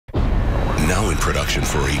Now in production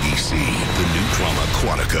for ABC, the new drama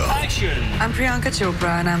Quantico. Action! I'm Priyanka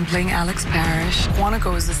Chopra, and I'm playing Alex Parrish.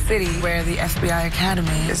 Quantico is the city where the FBI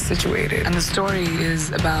Academy is situated. And the story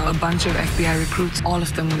is about a bunch of FBI recruits, all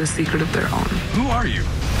of them with a secret of their own. Who are you?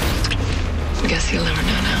 I guess you'll never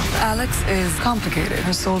know now. Alex is complicated.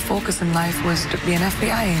 Her sole focus in life was to be an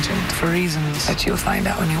FBI agent for reasons that you'll find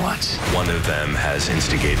out when you watch. One of them has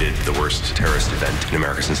instigated the worst terrorist event in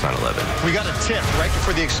America since 9/11. We got a tip right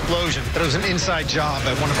before the explosion that it was an inside job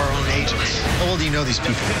by one of our own agents. How well do you know these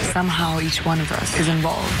people? Somehow each one of us is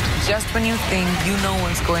involved. Just when you think you know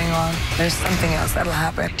what's going on, there's something else that'll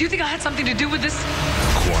happen. Do you think I had something to do with this?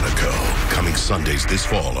 Quantico, coming Sundays this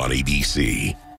fall on ABC.